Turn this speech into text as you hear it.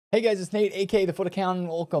Hey guys, it's Nate, aka TheFutAccountant.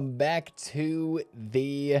 Welcome back to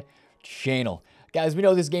the channel. Guys, we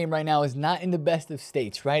know this game right now is not in the best of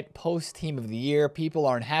states, right? Post Team of the Year, people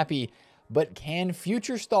aren't happy, but can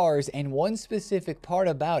future stars and one specific part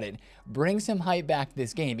about it bring some hype back to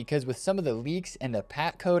this game? Because with some of the leaks and the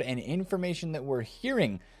pack code and information that we're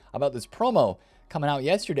hearing about this promo coming out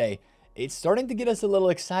yesterday, it's starting to get us a little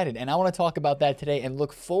excited, and I want to talk about that today and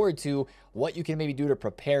look forward to what you can maybe do to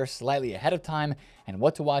prepare slightly ahead of time and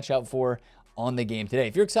what to watch out for on the game today.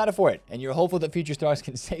 If you're excited for it and you're hopeful that future stars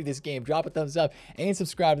can save this game, drop a thumbs up and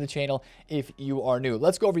subscribe to the channel if you are new.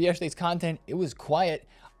 Let's go over yesterday's content. It was quiet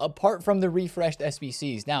apart from the refreshed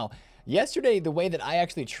SBCs. Now, yesterday, the way that I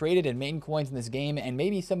actually traded and made coins in this game, and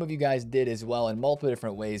maybe some of you guys did as well in multiple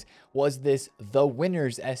different ways, was this The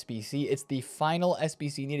Winners SBC. It's the final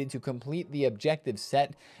SBC needed to complete the objective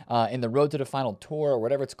set in the Road to the Final Tour, or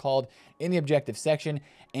whatever it's called, in the objective section.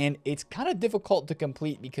 And it's kind of difficult to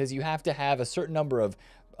complete because you have to have a certain number of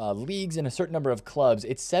leagues and a certain number of clubs.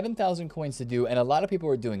 It's 7,000 coins to do, and a lot of people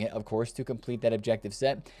are doing it, of course, to complete that objective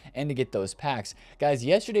set and to get those packs. Guys,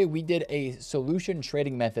 yesterday we did a solution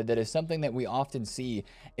trading method that is something that we often see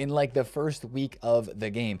in like the first week of the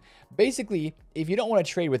game. Basically, if you don't want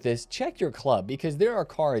to trade with this, check your club, because there are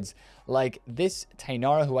cards like this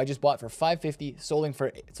Tainara, who I just bought for 550, sold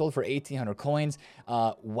for 1,800 coins.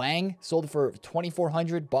 Wang sold for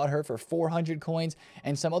 2,400, bought her for 400 coins,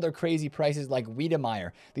 and some other crazy prices like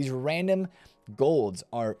Wiedemeyer. These random golds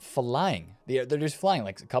are flying. They're just flying.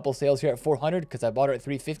 Like a couple sales here at 400 because I bought her at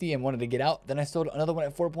 350 and wanted to get out. Then I sold another one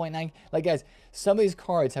at 4.9. Like, guys, some of these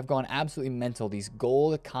cards have gone absolutely mental. These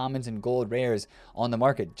gold commons and gold rares on the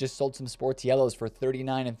market. Just sold some sports yellows for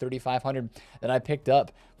 39 and 3,500 that I picked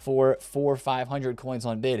up for 500 coins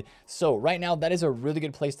on bid. So right now, that is a really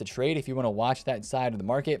good place to trade if you want to watch that side of the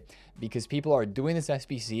market, because people are doing this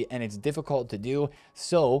SBC and it's difficult to do.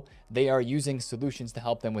 So they are using solutions to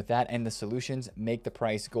help them with that, and the solutions make the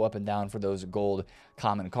price go up and down for those gold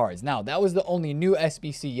common cards. Now, that was the only new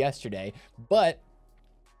SBC yesterday, but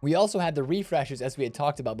we also had the refreshes, as we had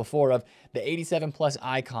talked about before, of the 87 plus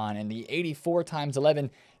icon, and the 84 times 11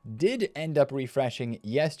 did end up refreshing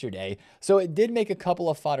yesterday. So it did make a couple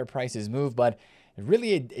of fodder prices move, but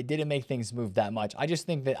really it didn't make things move that much. I just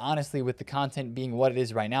think that honestly, with the content being what it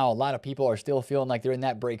is right now, a lot of people are still feeling like they're in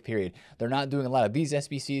that break period. They're not doing a lot of these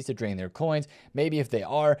SBCs to drain their coins. Maybe if they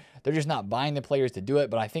are, they're just not buying the players to do it.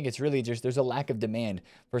 But I think it's really just there's a lack of demand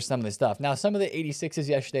for some of this stuff. Now, some of the 86s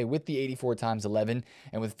yesterday with the 84 times 11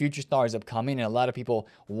 and with future stars upcoming, and a lot of people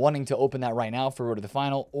wanting to open that right now for Road to the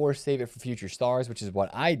Final or save it for future stars, which is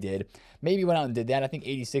what I did. Maybe went out and did that. I think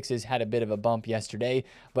 86s had a bit of a bump yesterday,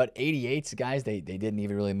 but 88s, guys, they didn't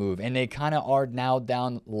even really move, and they kind of are now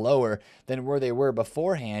down lower than where they were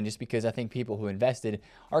beforehand, just because I think people who invested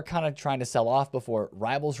are kind of trying to sell off before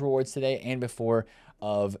Rivals rewards today and before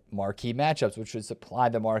of marquee matchups, which would supply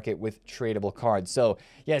the market with tradable cards. So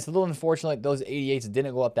yeah, it's a little unfortunate those 88s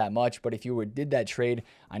didn't go up that much, but if you did that trade,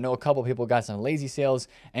 I know a couple people got some lazy sales,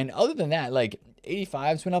 and other than that, like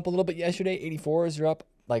 85s went up a little bit yesterday, 84s are up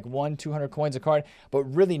like 200 coins a card, but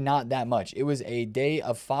really not that much. It was a day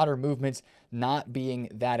of fodder movements not being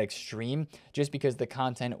that extreme, just because the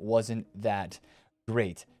content wasn't that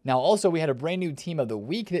great. Now, also, we had a brand new team of the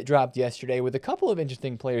week that dropped yesterday with a couple of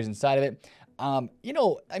interesting players inside of it. You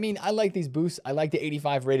know, I mean, I like these boosts. I like the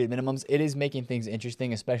 85 rated minimums. It is making things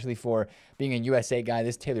interesting, especially for being a USA guy.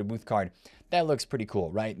 This Taylor Booth card, that looks pretty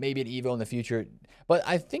cool, right? Maybe an Evo in the future, but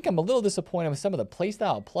I think I'm a little disappointed with some of the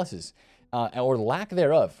playstyle pluses. Or lack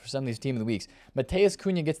thereof for some of these Team of the Weeks. Mateus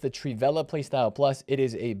Cunha gets the Trivela Playstyle Plus. It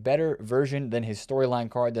is a better version than his storyline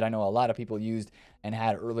card that I know a lot of people used and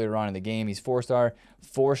had earlier on in the game. He's 4-star,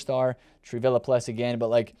 4-star, Trivela Plus again. But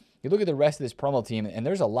like, you look at the rest of this promo team, and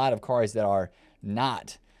there's a lot of cards that are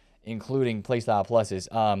not including Playstyle Pluses.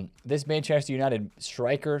 This Manchester United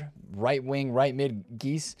striker, right wing, right mid,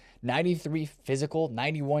 Geese, 93 physical,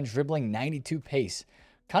 91 dribbling, 92 pace.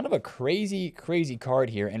 Kind of a crazy card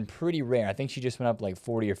here, and pretty rare. I think she just went up like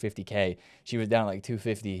 40 or 50K. She was down like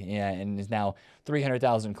 250, yeah, and is now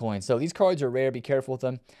 300,000 coins. So these cards are rare. Be careful with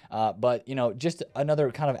them. But, you know, just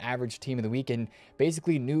another kind of average team of the week, and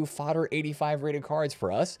basically new fodder 85 rated cards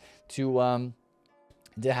for us to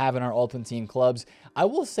have in our Ultimate Team clubs. I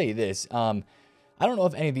will say this. I don't know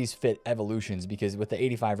if any of these fit evolutions, because with the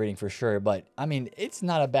 85 rating for sure, but I mean, it's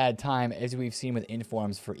not a bad time, as we've seen with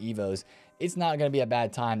informs for Evos. It's not going to be a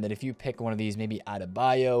bad time that if you pick one of these, maybe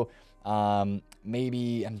Adebayo,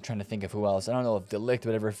 maybe, I'm trying to think of who else. I don't know if Delict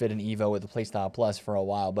would ever fit an Evo with the Playstyle Plus for a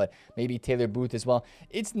while, but maybe Taylor Booth as well.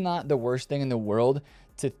 It's not the worst thing in the world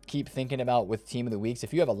to keep thinking about with team of the weeks.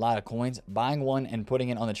 If you have a lot of coins, buying one and putting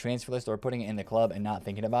it on the transfer list or putting it in the club and not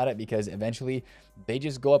thinking about it, because eventually they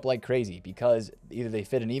just go up like crazy because either they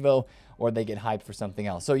fit an Evo or they get hyped for something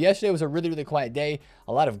else. So yesterday was a really, really quiet day.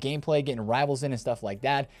 A lot of gameplay, getting rivals in and stuff like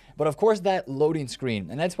that. But of course, that loading screen,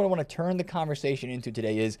 and that's what I want to turn the conversation into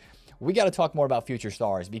today, is we got to talk more about future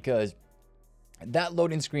stars, because that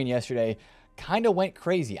loading screen yesterday kind of went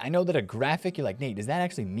crazy. I know that a graphic, you're like, Nate, does that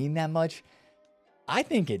actually mean that much? I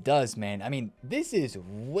think it does, man. I mean, this is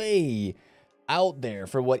way out there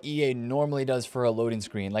for what EA normally does for a loading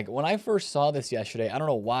screen. Like, when I first saw this yesterday, I don't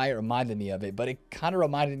know why it reminded me of it, but it kind of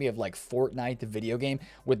reminded me of like Fortnite, the video game,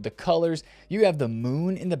 with the colors. You have the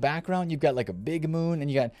moon in the background. You've got like a big moon and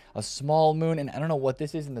you got a small moon. And I don't know what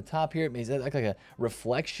this is in the top here. Is that like a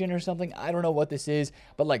reflection or something? I don't know what this is,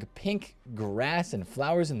 but like pink grass and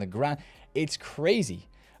flowers in the ground. It's crazy.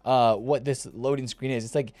 What this loading screen is.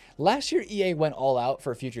 It's like last year EA went all out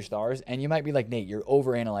for future stars, and you might be like, Nate, you're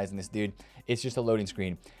overanalyzing this, dude. It's just a loading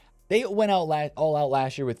screen. They went out all out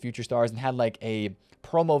last year with future stars and had like a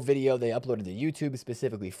promo video they uploaded to YouTube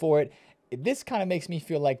specifically for it. This kind of makes me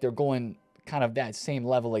feel like they're going kind of that same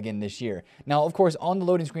level again this year. Now, of course, on the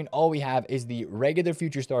loading screen, all we have is the regular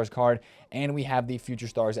future stars card, and we have the future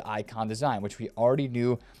stars icon design, which we already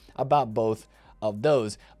knew about both of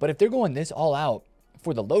those. But if they're going this all out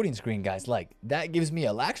for the loading screen, guys, like, that gives me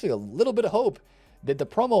actually a little bit of hope that the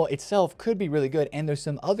promo itself could be really good. And there's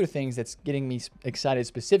some other things that's getting me excited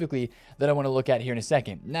specifically that I want to look at here in a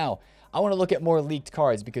second. Now, I want to look at more leaked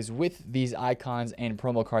cards, because with these icons and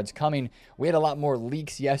promo cards coming, we had a lot more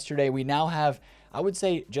leaks yesterday. We now have, I would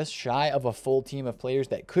say, just shy of a full team of players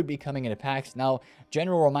that could be coming into packs. Now,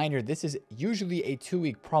 general reminder, this is usually a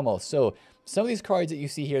 2-week promo. So some of these cards that you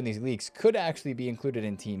see here in these leaks could actually be included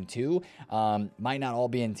in Team 2. Might not all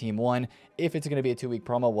be in Team 1. If it's going to be a 2-week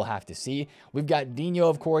promo, we'll have to see. We've got Dino,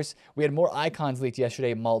 of course. We had more icons leaked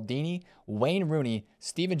yesterday. Maldini, Wayne Rooney,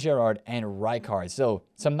 Steven Gerrard, and Rijkaard. So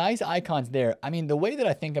some nice icons there. I mean, the way that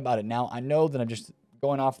I think about it now, I know that I'm just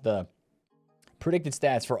going off the predicted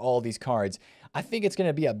stats for all these cards. I think it's going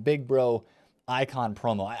to be a big bro icon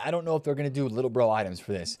promo. I don't know if they're going to do little bro items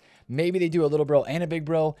for this. Maybe they do a little bro and a big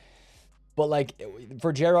bro. But like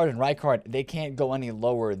for Gerrard and Rijkaard, they can't go any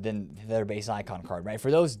lower than their base icon card, right? For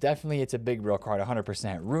those, definitely it's a big bro card,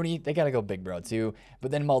 100%. Rooney, they got to go big bro too.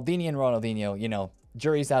 But then Maldini and Ronaldinho, you know,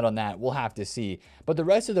 jury's out on that. We'll have to see. But the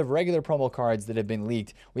rest of the regular promo cards that have been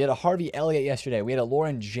leaked, we had a Harvey Elliott yesterday. We had a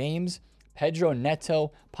Lauren James, Pedro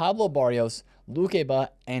Neto, Pablo Barrios, Lukeba,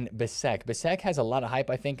 and Bisek. Bisek has a lot of hype,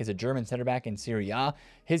 I think, as a German center back in Serie A.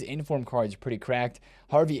 His inform card is pretty cracked.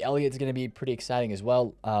 Harvey Elliott's going to be pretty exciting as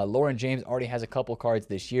well. Lauren James already has a couple cards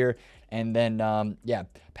this year. And then, yeah,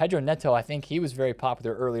 Pedro Neto, I think he was very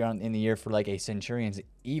popular earlier on in the year for like a Centurions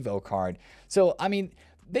Evo card. So, I mean,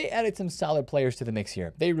 they added some solid players to the mix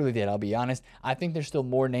here. They really did, I'll be honest. I think there's still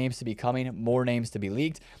more names to be coming, more names to be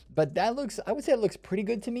leaked. But that looks, I would say it looks pretty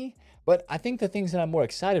good to me. But I think the things that I'm more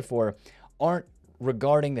excited for aren't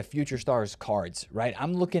regarding the future stars cards, right?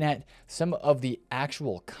 I'm looking at some of the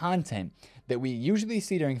actual content that we usually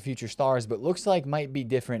see during future stars, but looks like might be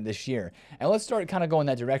different this year. And let's start kind of going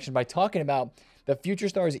that direction by talking about the future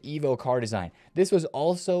stars Evo card design. This was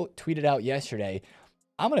also tweeted out yesterday.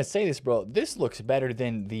 I'm going to say this, bro. This looks better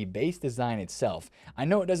than the base design itself. I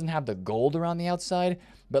know it doesn't have the gold around the outside,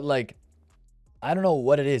 but like, I don't know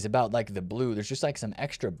what it is about like the blue. There's just like some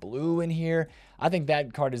extra blue in here. I think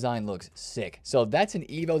that card design looks sick. So that's an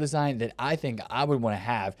Evo design that I think I would want to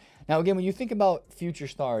have. Now, again, when you think about future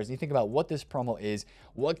stars, you think about what this promo is,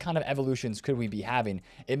 what kind of evolutions could we be having,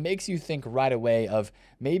 it makes you think right away of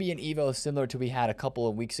maybe an Evo similar to we had a couple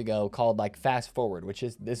of weeks ago called like Fast Forward, which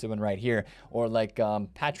is this one right here, or like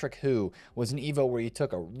Patrick Who was an Evo where you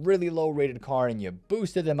took a really low rated card and you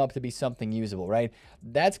boosted them up to be something usable, right?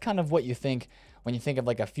 That's kind of what you think when you think of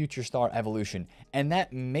like a future star evolution. And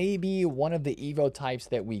that may be one of the Evo types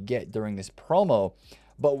that we get during this promo.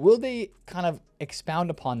 But will they kind of expound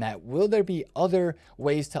upon that? Will there be other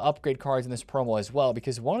ways to upgrade cards in this promo as well?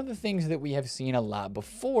 Because one of the things that we have seen a lot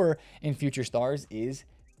before in future stars is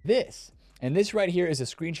this. And this right here is a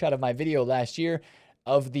screenshot of my video last year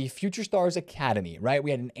of the Future Stars Academy, right? We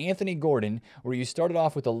had an Anthony Gordon where you started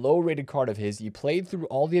off with a low rated card of his. You played through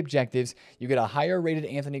all the objectives. You get a higher rated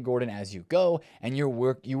Anthony Gordon as you go, and you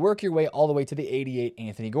work your way all the way to the 88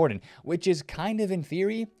 Anthony Gordon, which is kind of in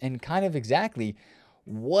theory and kind of exactly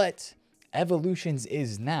what Evolutions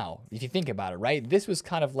is now, if you think about it, right? This was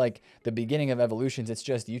kind of like the beginning of Evolutions. It's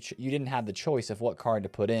just you didn't have the choice of what card to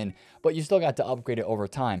put in, but you still got to upgrade it over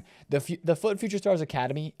time. The FUT Future Stars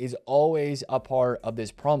Academy is always a part of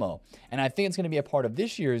this promo, and I think it's going to be a part of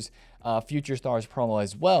this year's Future Stars promo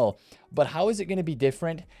as well. But how is it going to be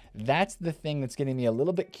different? That's the thing that's getting me a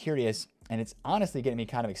little bit curious, and it's honestly getting me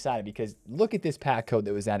kind of excited because look at this pack code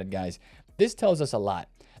that was added, guys. This tells us a lot.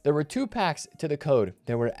 There were 2 packs to the code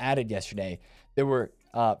that were added yesterday. There were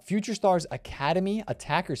Future Stars Academy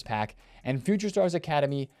Attackers pack and Future Stars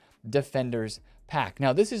Academy Defenders pack.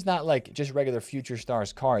 Now, this is not like just regular Future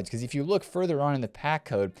Stars cards, because if you look further on in the pack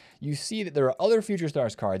code, you see that there are other Future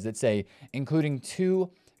Stars cards that say, including 2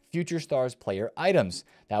 Future Stars player items.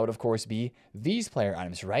 That would, of course, be these player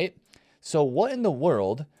items, right? So what in the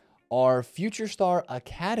world are Future Star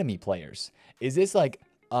Academy players? Is this like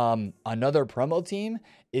another promo team?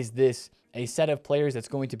 Is this a set of players that's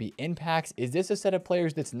going to be in packs? Is this a set of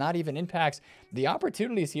players that's not even in packs? The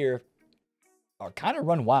opportunities here are kind of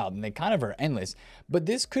run wild, and they kind of are endless, but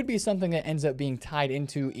this could be something that ends up being tied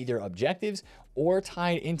into either objectives or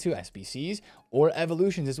tied into SBCs or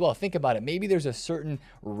evolutions as well. Think about it. Maybe there's a certain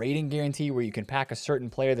rating guarantee where you can pack a certain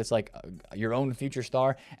player that's like your own future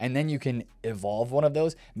star, and then you can evolve one of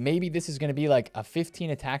those. Maybe this is going to be like a 15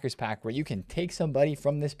 attackers pack where you can take somebody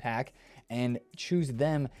from this pack and choose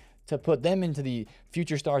them to put them into the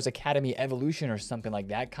Future Stars Academy Evolution or something like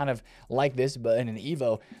that, kind of like this, but in an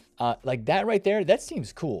Evo. Like that right there, that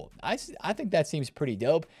seems cool. I think that seems pretty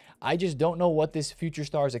dope. I just don't know what this Future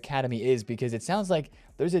Stars Academy is, because it sounds like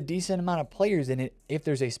there's a decent amount of players in it if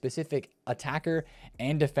there's a specific attacker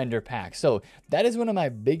and defender pack. So that is one of my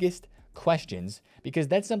biggest questions, because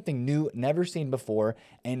that's something new, never seen before,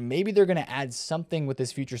 and maybe they're going to add something with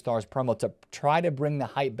this Future Stars promo to try to bring the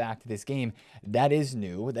hype back to this game. That is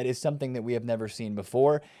new. That is something that we have never seen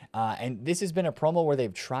before, and this has been a promo where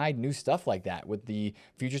they've tried new stuff like that with the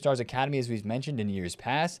Future Stars Academy, as we've mentioned in years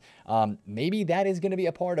past. Maybe that is going to be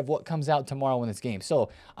a part of what comes out tomorrow in this game. So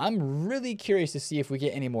I'm really curious to see if we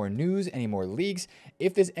get any more news, any more leaks,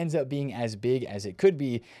 if this ends up being as big as it could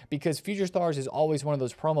be, because Future Stars is always one of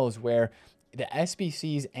those promos where the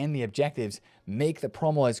SBCs and the objectives make the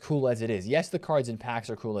promo as cool as it is. Yes, the cards and packs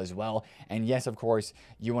are cool as well. And yes, of course,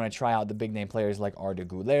 you want to try out the big name players like Arda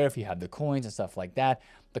Güler if you have the coins and stuff like that.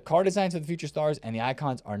 The card designs of the Future Stars and the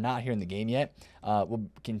icons are not here in the game yet. We'll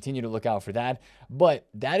continue to look out for that. But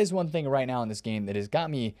that is one thing right now in this game that has got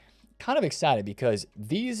me kind of excited, because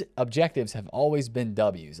these objectives have always been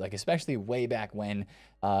W's, like especially way back when.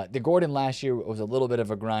 The Gordon last year was a little bit of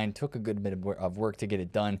a grind, took a good bit of work to get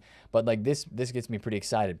it done, but like this gets me pretty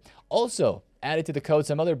excited. Also added to the code,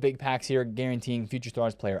 some other big packs here guaranteeing Future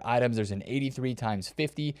Stars player items. There's an 83 times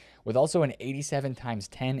 50 with also an 87 times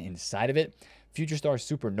 10 inside of it. Future Stars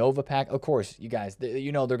Supernova pack, of course, you guys,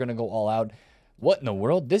 you know they're gonna go all out. What in the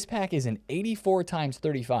world? This pack is an 84 times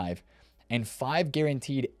 35 and 5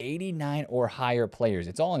 guaranteed 89 or higher players.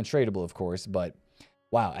 It's all untradeable, of course, but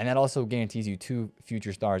wow. And that also guarantees you 2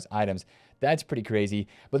 Future Stars items. That's pretty crazy.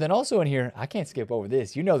 But then also in here, I can't skip over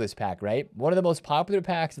this. You know this pack, right? One of the most popular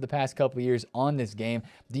packs of the past couple of years on this game,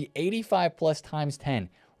 the 85 plus times 10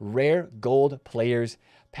 rare gold players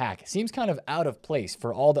pack. Seems kind of out of place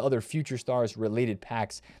for all the other Future Stars related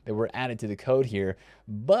packs that were added to the code here,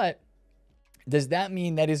 but does that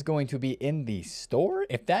mean that is going to be in the store?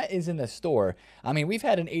 If that is in the store, I mean, we've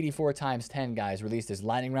had an 84 times 10 guys released as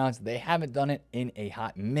lightning rounds. They haven't done it in a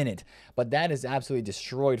hot minute, but that is absolutely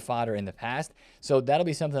destroyed fodder in the past. So that'll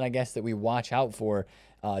be something, I guess, that we watch out for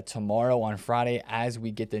tomorrow on Friday as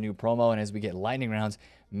we get the new promo and as we get lightning rounds.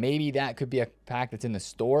 Maybe that could be a pack that's in the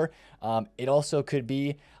store. It also could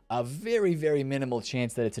be a very, very minimal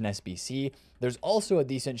chance that it's an SBC. There's also a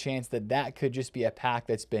decent chance that that could just be a pack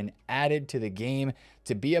that's been added to the game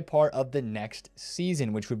to be a part of the next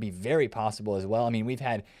season, which would be very possible as well. I mean, we've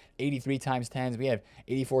had 83 times 10s. We have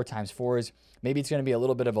 84 times 4s. Maybe it's going to be a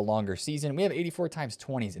little bit of a longer season. We have 84 times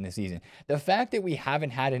 20s in the season. The fact that we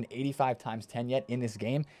haven't had an 85 times 10 yet in this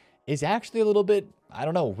game is actually a little bit, I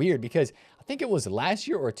don't know, weird, because I think it was last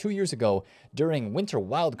year or 2 years ago during Winter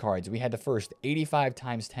Wildcards, we had the first 85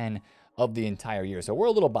 times 10 of the entire year. So we're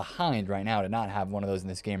a little behind right now to not have one of those in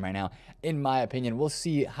this game right now, in my opinion. We'll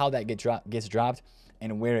see how that gets dropped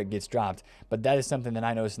and where it gets dropped. But that is something that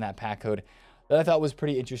I noticed in that pack code that I thought was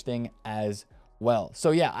pretty interesting as well.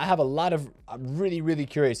 So yeah, I have a lot of, I'm really, really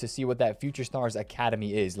curious to see what that Future Stars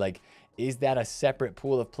Academy is. Like, is that a separate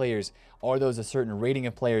pool of players? Are those a certain rating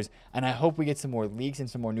of players? And I hope we get some more leaks and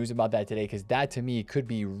some more news about that today, because that to me could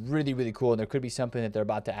be really, really cool. And there could be something that they're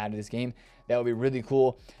about to add to this game that would be really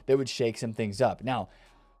cool, that would shake some things up. Now,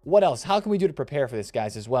 What else? How can we do to prepare for this,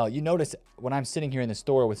 guys, as well? You notice when I'm sitting here in the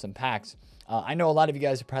store with some packs, I know a lot of you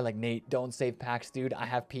guys are probably like, Nate, don't save packs, dude. I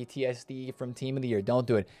have PTSD from Team of the Year. Don't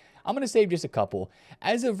do it. I'm going to save just a couple.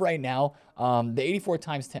 As of right now, the 84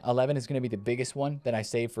 times 11 is going to be the biggest one that I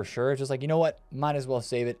save for sure. It's just like, you know what? Might as well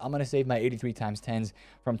save it. I'm going to save my 83 times 10s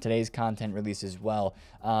from today's content release as well.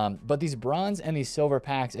 But these bronze and these silver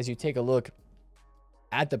packs, as you take a look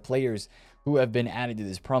at the players who have been added to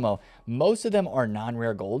this promo, most of them are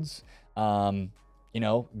non-rare golds. You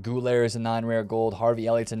know, Gouler is a non-rare gold. Harvey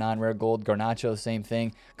Elliott's a non-rare gold. Garnacho, same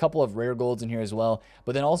thing. A couple of rare golds in here as well.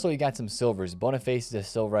 But then also you got some silvers. Boniface is a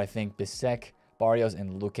silver, I think. Bisek, Barrios,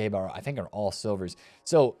 and Luque, I think, are all silvers.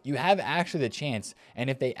 So you have actually the chance, and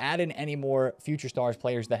if they add in any more Future Stars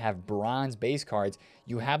players that have bronze base cards,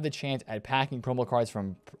 you have the chance at packing promo cards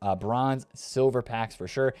from bronze, silver packs for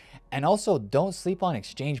sure. And also, don't sleep on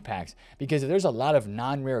exchange packs, because if there's a lot of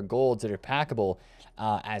non-rare golds that are packable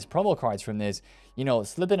as promo cards from this, you know,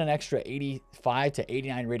 slipping an extra 85 to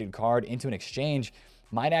 89 rated card into an exchange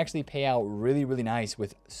might actually pay out really, really nice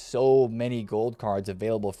with so many gold cards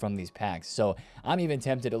available from these packs. So I'm even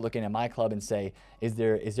tempted to look into my club and say, is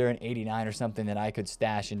there an 89 or something that I could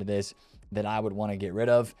stash into this that I would want to get rid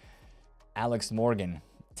of? Alex Morgan.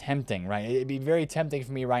 Tempting, right? It'd be very tempting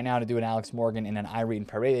for me right now to do an Alex Morgan and an Irene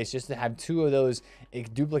Paredes, just to have two of those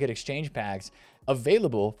duplicate exchange packs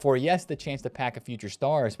available for, yes, the chance to pack a Future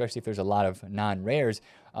Star, especially if there's a lot of non-rares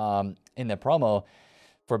in the promo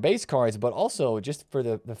for base cards, but also just for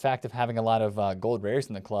the fact of having a lot of gold rares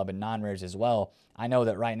in the club and non-rares as well. I know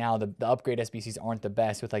that right now the upgrade SBCs aren't the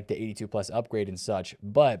best with like the 82 plus upgrade and such,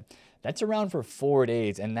 but that's around for 4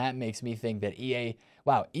 days, and that makes me think that EA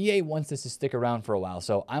wants this to stick around for a while.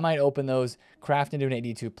 So I might open those, craft into an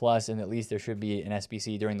 82 plus, and at least there should be an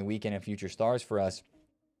SBC during the weekend of Future Stars for us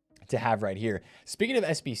to have right here. Speaking of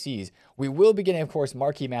SBCs, we will be getting, of course,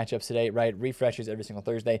 marquee matchups today, right? Refreshes every single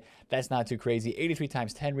Thursday. That's not too crazy. 83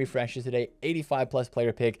 times 10 refreshes today, 85 plus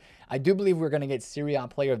player pick. I do believe we're going to get Serie A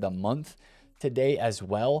Player of the Month today as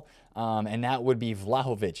well, and that would be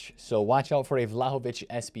Vlahovic. So watch out for a Vlahovic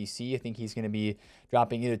SBC. I think he's going to be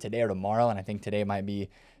dropping either today or tomorrow, and I think today might be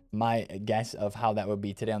my guess of how that would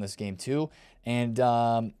be today on this game too. And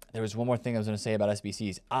there was one more thing I was going to say about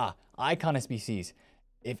SBCs. Icon SBCs.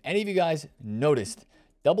 If any of you guys noticed,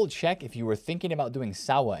 double check if you were thinking about doing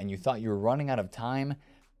Sawa and you thought you were running out of time.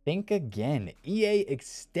 Think again. EA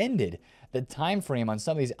extended the time frame on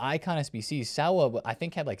some of these icon SBCs. Sawa, I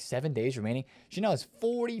think, had like 7 days remaining. She now has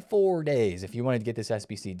 44 days if you wanted to get this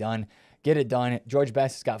SBC done. Get it done. George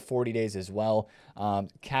Best has got 40 days as well. Cafu,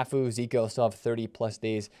 Zico still have 30 plus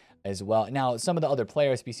days as well. Now, some of the other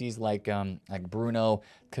player SBCs like Bruno,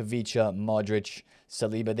 Kavicha, Modric,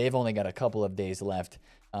 Saliba, they've only got a couple of days left.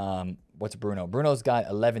 What's Bruno? Bruno's got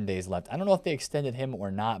 11 days left. I don't know if they extended him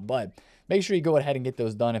or not, but make sure you go ahead and get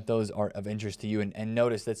those done if those are of interest to you, and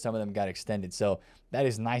notice that some of them got extended. So that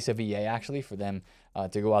is nice of EA, actually, for them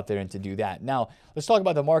to go out there and to do that. Now, let's talk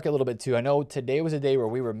about the market a little bit, too. I know today was a day where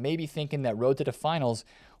we were maybe thinking that Road to the Finals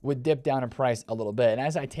would dip down in price a little bit. And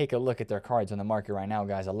as I take a look at their cards on the market right now,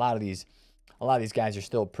 guys, a lot of these guys are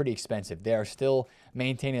still pretty expensive. They are still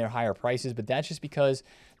maintaining their higher prices, but that's just because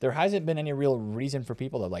there hasn't been any real reason for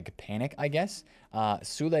people to like panic, I guess.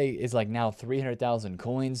 Sule is like now 300,000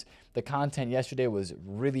 coins. The content yesterday was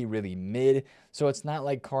really, really mid. So it's not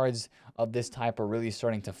like cards of this type are really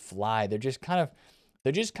starting to fly. They're just kind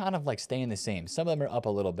of like staying the same. Some of them are up a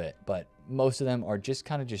little bit, but most of them are just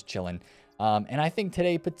kind of just chilling. And I think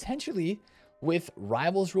today potentially with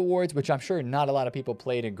Rivals rewards, which I'm sure not a lot of people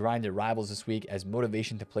played and grinded Rivals this week as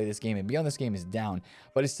motivation to play this game and be on this game is down,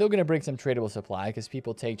 but it's still going to bring some tradable supply because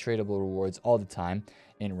people take tradable rewards all the time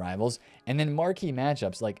in Rivals. And then marquee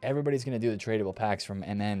matchups, like everybody's going to do the tradable packs from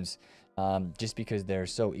MMs just because they're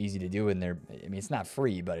so easy to do, and I mean, it's not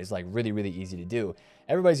free, but it's like really, really easy to do.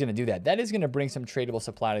 Everybody's going to do that. That is going to bring some tradable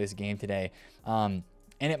supply to this game today.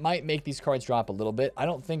 And it might make these cards drop a little bit. I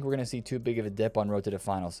don't think we're going to see too big of a dip on Road to the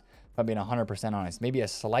Finals, if I'm being 100% honest. Maybe a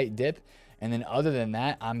slight dip. And then other than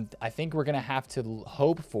that, I think we're going to have to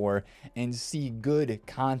hope for and see good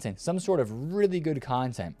content, some sort of really good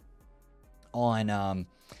content on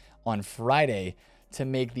Friday to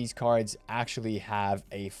make these cards actually have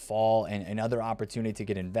a fall and another opportunity to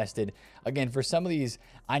get invested. Again, for some of these,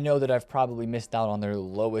 I know that I've probably missed out on their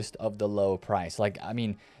lowest of the low price. Like, I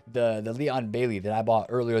mean, the Leon Bailey that I bought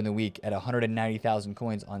earlier in the week at 190,000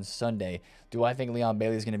 coins on Sunday. Do I think Leon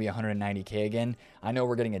Bailey is going to be 190K again? I know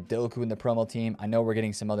we're getting a Doku in the promo team. I know we're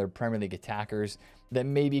getting some other Premier League attackers that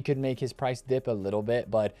maybe could make his price dip a little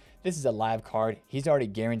bit, but this is a live card. He's already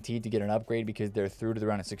guaranteed to get an upgrade because they're through to the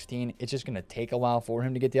round of 16. It's just going to take a while for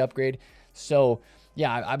him to get the upgrade. So,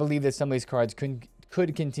 yeah, I believe that some of these cards could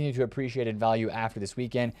continue to appreciate in value after this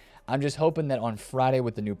weekend. I'm just hoping that on Friday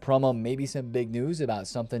with the new promo, maybe some big news about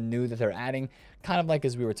something new that they're adding, kind of like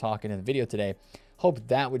as we were talking in the video today. Hope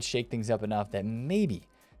that would shake things up enough that maybe,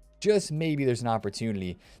 just maybe, there's an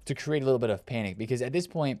opportunity to create a little bit of panic, because at this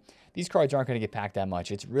point, these cards aren't going to get packed that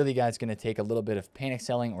much. It's really, guys, going to take a little bit of panic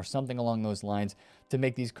selling or something along those lines to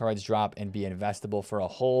make these cards drop and be investable for a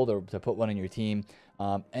hold or to put one on your team.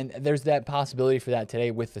 And there's that possibility for that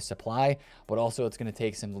today with the supply, but also it's going to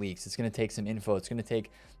take some leaks. It's going to take some info. It's going to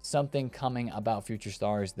take something coming about Future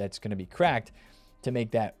Stars that's going to be cracked to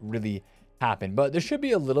make that really happen. But there should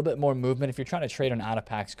be a little bit more movement if you're trying to trade on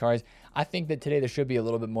out-of-packs cards. I think that today there should be a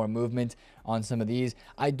little bit more movement on some of these.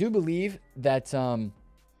 I do believe that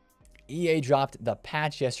EA dropped the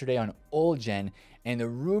patch yesterday on old gen, and the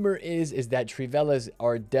rumor is that Trivelas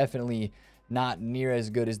are definitely not near as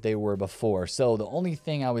good as they were before. So the only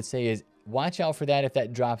thing I would say is watch out for that if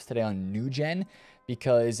that drops today on new gen,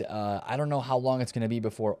 because I don't know how long it's going to be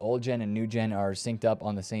before old gen and new gen are synced up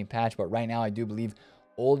on the same patch. But right now I do believe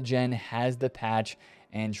old gen has the patch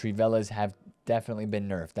and Trivelas have definitely been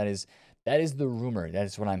nerfed. That is the rumor. That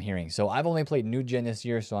is what I'm hearing. So I've only played new gen this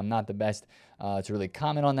year, so I'm not the best to really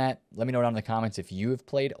comment on that. Let me know down in the comments if you have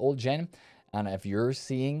played old gen and if you're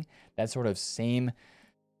seeing that sort of same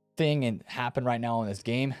thing and happen right now in this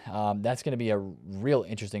game. That's going to be a real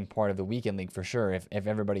interesting part of the weekend league for sure. If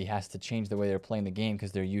everybody has to change the way they're playing the game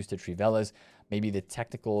because they're used to Trivelas, maybe the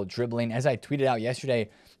technical dribbling. As I tweeted out yesterday,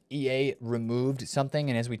 EA removed something,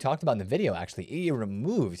 and as we talked about in the video, actually, EA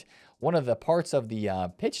removed one of the parts of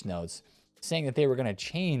the pitch notes, saying that they were going to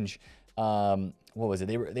change. What was it?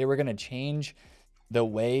 They were going to change the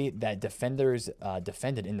way that defenders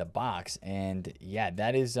defended in the box, and yeah,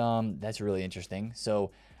 that is that's really interesting.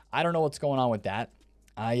 So I don't know what's going on with that.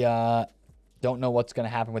 I don't know what's going to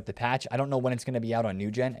happen with the patch. I don't know when it's going to be out on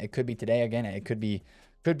new gen. It could be today again. It could be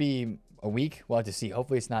a week. We'll have to see.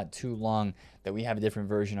 Hopefully it's not too long that we have a different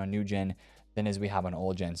version on new gen than as we have on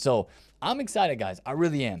old gen. So I'm excited, guys. I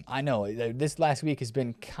really am. I know this last week has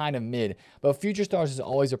been kind of mid, but Future Stars is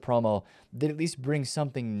always a promo that at least brings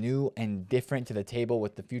something new and different to the table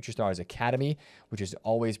with the Future Stars Academy, which is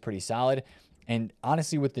always pretty solid. And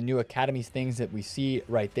honestly, with the new Academies things that we see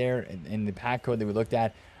right there in the pack code that we looked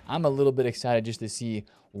at, I'm a little bit excited just to see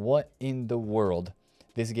what in the world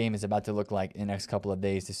this game is about to look like in the next couple of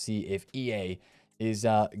days, to see if EA is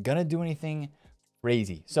going to do anything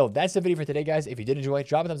crazy. So that's the video for today, guys. If you did enjoy,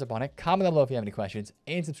 drop a thumbs up on it. Comment down below if you have any questions,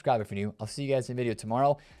 and subscribe if you're new. I'll see you guys in the video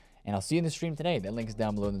tomorrow, and I'll see you in the stream today. That link is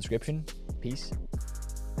down below in the description. Peace.